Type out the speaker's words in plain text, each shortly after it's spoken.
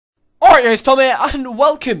Alright guys, Tom here, and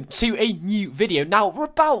welcome to a new video. Now,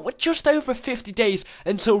 we're just over 50 days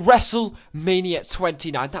until WrestleMania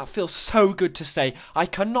 29. That feels so good to say. I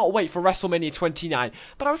cannot wait for WrestleMania 29.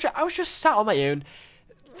 But I was just sat on my own,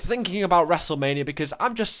 thinking about WrestleMania, because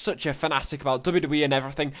I'm just such a fanatic about WWE and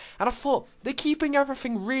everything. And I thought, they're keeping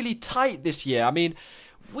everything really tight this year. I mean,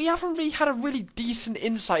 we haven't really had a really decent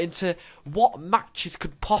insight into what matches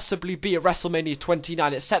could possibly be at WrestleMania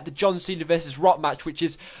 29, except the John Cena vs. Rock match, which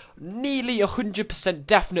is nearly 100%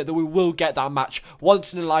 definite that we will get that match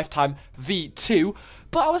once in a lifetime V2.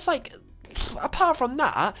 But I was like, apart from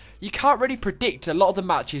that, you can't really predict a lot of the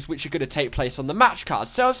matches which are going to take place on the match card.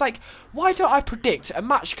 So I was like, why don't I predict a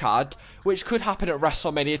match card which could happen at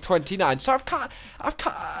WrestleMania 29? So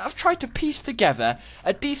I've tried to piece together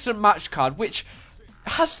a decent match card which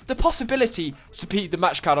has the possibility to be the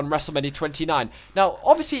match card on WrestleMania 29. Now,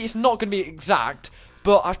 obviously, it's not going to be exact,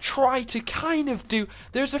 but I've tried to kind of do.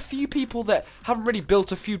 There's a few people that haven't really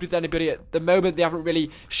built a feud with anybody at the moment. They haven't really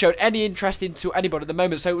showed any interest into anybody at the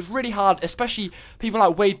moment, so it was really hard, especially people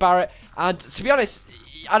like Wade Barrett. And to be honest,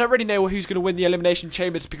 I don't really know who's going to win the Elimination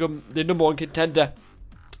Chamber to become the #1 contender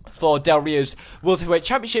for Del Rio's World Heavyweight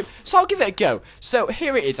Championship, so I'll give it a go. So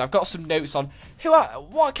here it is. I've got some notes on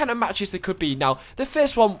what kind of matches there could be. Now, the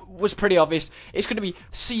first one was pretty obvious. It's going to be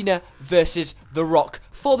Cena versus The Rock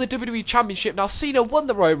for the WWE Championship. Now, Cena won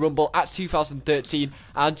the Royal Rumble at 2013,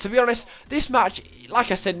 and to be honest, this match,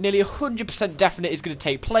 like I said, nearly 100% definite is going to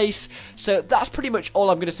take place, so that's pretty much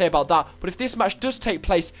all I'm going to say about that. But if this match does take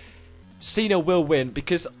place, Cena will win,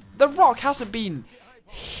 because The Rock hasn't been...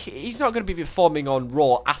 He's not going to be performing on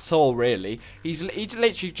Raw at all, really. He's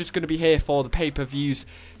literally just going to be here for the pay-per-views.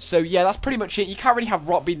 So, yeah, that's pretty much it. You can't really have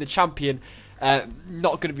Rock being the champion,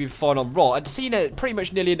 not going to be performing on Raw. And Cena pretty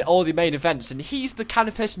much nearly in all the main events, and he's the kind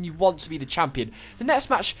of person you want to be the champion. The next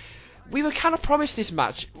match, we were kind of promised this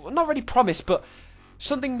match. Well, not really promised, but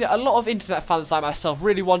something that a lot of internet fans like myself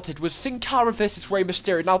really wanted was Sin Cara versus Rey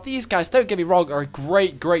Mysterio. Now, these guys, don't get me wrong, are a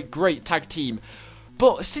great tag team.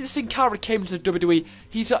 But since Sin Cara came to the WWE,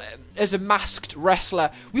 he's as a masked wrestler.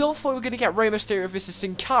 We all thought we were going to get Rey Mysterio versus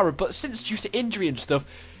Sin Cara, but since due to injury and stuff,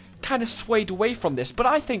 kind of swayed away from this. But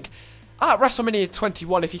I think at WrestleMania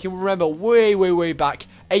 21, if you can remember way back,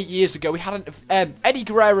 8 years ago, we had an Eddie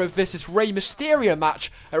Guerrero versus Rey Mysterio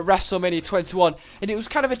match at WrestleMania 21, and it was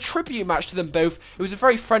kind of a tribute match to them both. It was a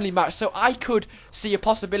very friendly match, so I could see a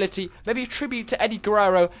possibility, maybe a tribute to Eddie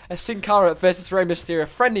Guerrero, a Sin Cara versus Rey Mysterio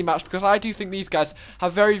friendly match, because I do think these guys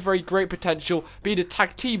have very great potential being a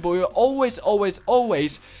tag team, but we were always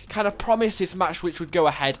kind of promised this match which would go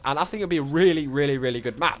ahead, and I think it'll be a really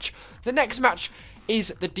good match. The next match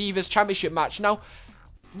is the Divas Championship match. Now,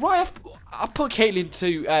 right, I've put Caitlyn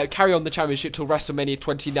to carry on the championship till WrestleMania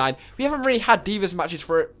 29. We haven't really had Divas matches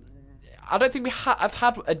for... I don't think I've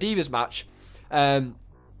had a Divas match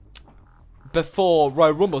before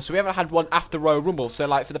Royal Rumble, so we haven't had one after Royal Rumble, so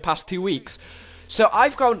like for the past 2 weeks. So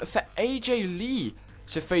I've gone for AJ Lee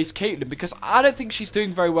to face Caitlyn, because I don't think she's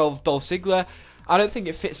doing very well with Dolph Ziggler. I don't think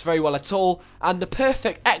it fits very well at all, and the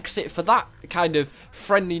perfect exit for that kind of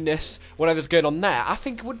friendliness, whatever's going on there, I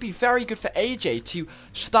think it would be very good for AJ to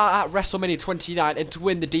start at WrestleMania 29 and to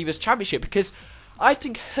win the Divas Championship, because I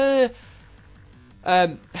think her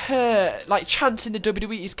like chance in the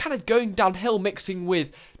WWE is kind of going downhill, mixing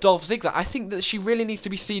with Dolph Ziggler. I think that she really needs to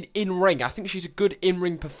be seen in ring. I think she's a good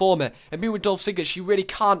in-ring performer, and being with Dolph Ziggler, she really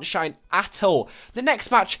can't shine at all. The next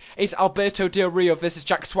match is Alberto Del Rio versus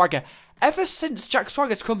Jack Swagger. Ever since Jack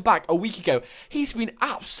Swagger's come back a week ago, he's been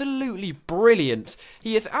absolutely brilliant.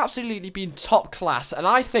 He has absolutely been top class, and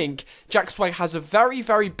I think Jack Swagger has a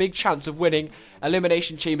very big chance of winning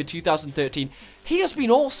Elimination Chamber 2013. He has been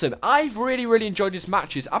awesome. I've really enjoyed his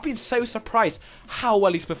matches. I've been so surprised how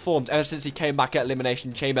well he's performed ever since he came back at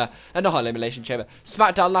Elimination Chamber. Not Elimination Chamber,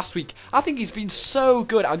 SmackDown last week. I think he's been so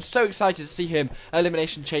good. I'm so excited to see him at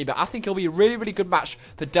Elimination Chamber. I think it'll be a really good match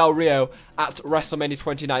for Del Rio at WrestleMania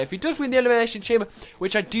 29. If he does win the Elimination Chamber,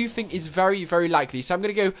 which I do think is very likely. So I'm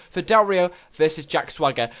going to go for Del Rio versus Jack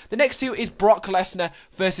Swagger. The next two is Brock Lesnar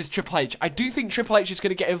versus Triple H. I do think Triple H is going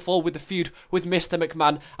to get involved with the feud with Mr.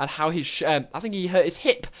 McMahon, and how his, I think he hurt his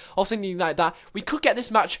hip or something like that. We could get this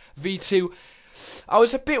match V2. I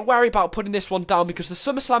was a bit worried about putting this one down because the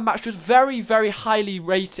SummerSlam match was very highly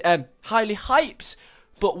rated, highly hyped,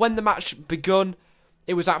 but when the match begun,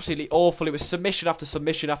 it was absolutely awful. It was submission after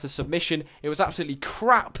submission after submission. It was absolutely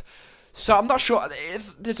crap. So I'm not sure.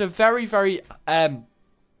 There's a very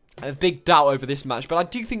a big doubt over this match, but I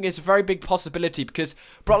do think there's a very big possibility, because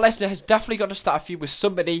Brock Lesnar has definitely got to start a feud with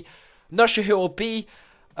somebody. I'm not sure who it will be.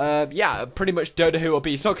 Yeah, pretty much don't know who it'll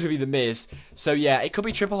be. It's not going to be The Miz. So yeah, it could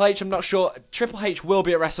be Triple H. I'm not sure. Triple H will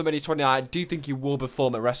be at WrestleMania 29. I do think he will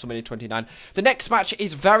perform at WrestleMania 29. The next match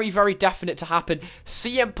is very, very definite to happen.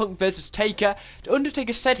 CM Punk versus Taker.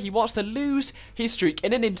 Undertaker said he wants to lose his streak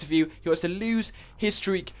in an interview. He wants to lose his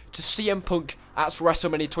streak to CM Punk at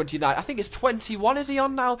WrestleMania 29. I think it's 21 is he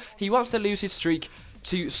on now? He wants to lose his streak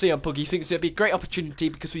to CM Punk. He thinks it'd be a great opportunity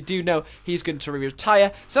because we do know he's going to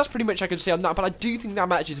retire. So that's pretty much I can say on that. But I do think that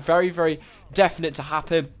match is very, very definite to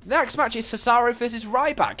happen. The next match is Cesaro versus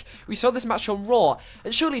Ryback. We saw this match on Raw,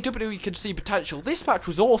 and surely WWE can see potential. This match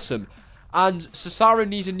was awesome, and Cesaro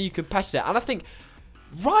needs a new competitor. And I think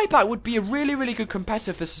Ryback would be a really, really good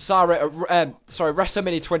competitor for Cesaro at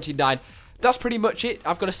WrestleMania 29. That's pretty much it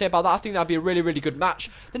I've got to say about that. I think that'd be a really, really good match.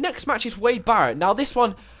 The next match is Wade Barrett. Now this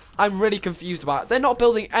one I'm really confused about. They're not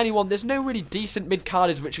building anyone. There's no really decent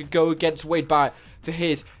mid-carders which could go against Wade Barrett for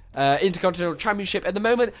his Intercontinental Championship at the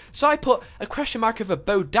moment. So I put a question mark over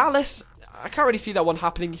Bo Dallas. I can't really see that one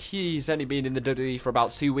happening. He's only been in the WWE for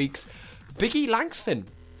about 2 weeks. Big E Langston.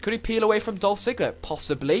 Could he peel away from Dolph Ziggler?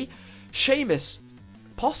 Possibly. Sheamus.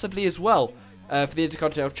 Possibly as well for the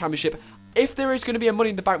Intercontinental Championship. If there is going to be a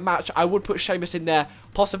Money in the Bank match, I would put Sheamus in there.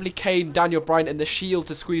 Possibly Kane, Daniel Bryan, and The Shield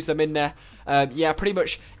to squeeze them in there. Yeah, pretty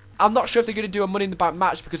much. I'm not sure if they're going to do a Money in the Bank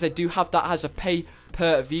match because they do have that as a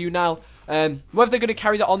pay-per-view now. Whether they're going to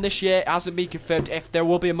carry that on this year, it hasn't been confirmed if there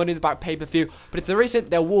will be a Money in the Bank pay-per-view. But if there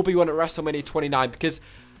isn't, there will be one at WrestleMania 29 because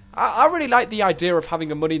I really like the idea of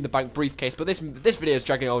having a Money in the Bank briefcase. But this video is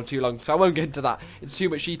dragging on too long, so I won't get into that in too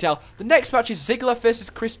much detail. The next match is Ziggler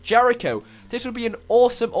versus Chris Jericho. This will be an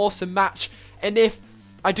awesome, awesome match. And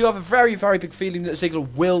I do have a very, very big feeling that Ziggler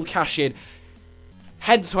will cash in.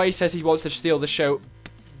 Hence why he says he wants to steal the show.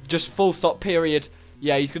 Just full stop, period.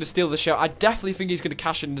 Yeah, he's going to steal the show. I definitely think he's going to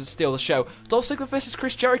cash in and steal the show. Dolph Ziggler versus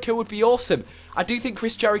Chris Jericho would be awesome. I do think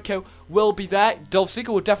Chris Jericho will be there. Dolph Ziggler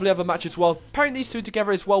will definitely have a match as well. Pairing these two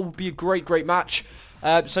together as well would be a great, great match.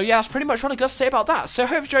 So yeah, that's pretty much what I got to say about that. So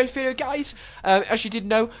hope you enjoyed the video, guys. As you did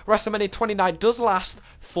know, WrestleMania 29 does last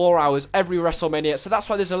 4 hours every WrestleMania, so that's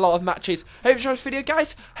why there's a lot of matches. Hope you enjoyed the video,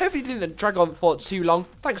 guys. Hopefully it didn't drag on for too long.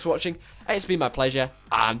 Thanks for watching. It's been my pleasure,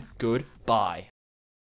 and goodbye.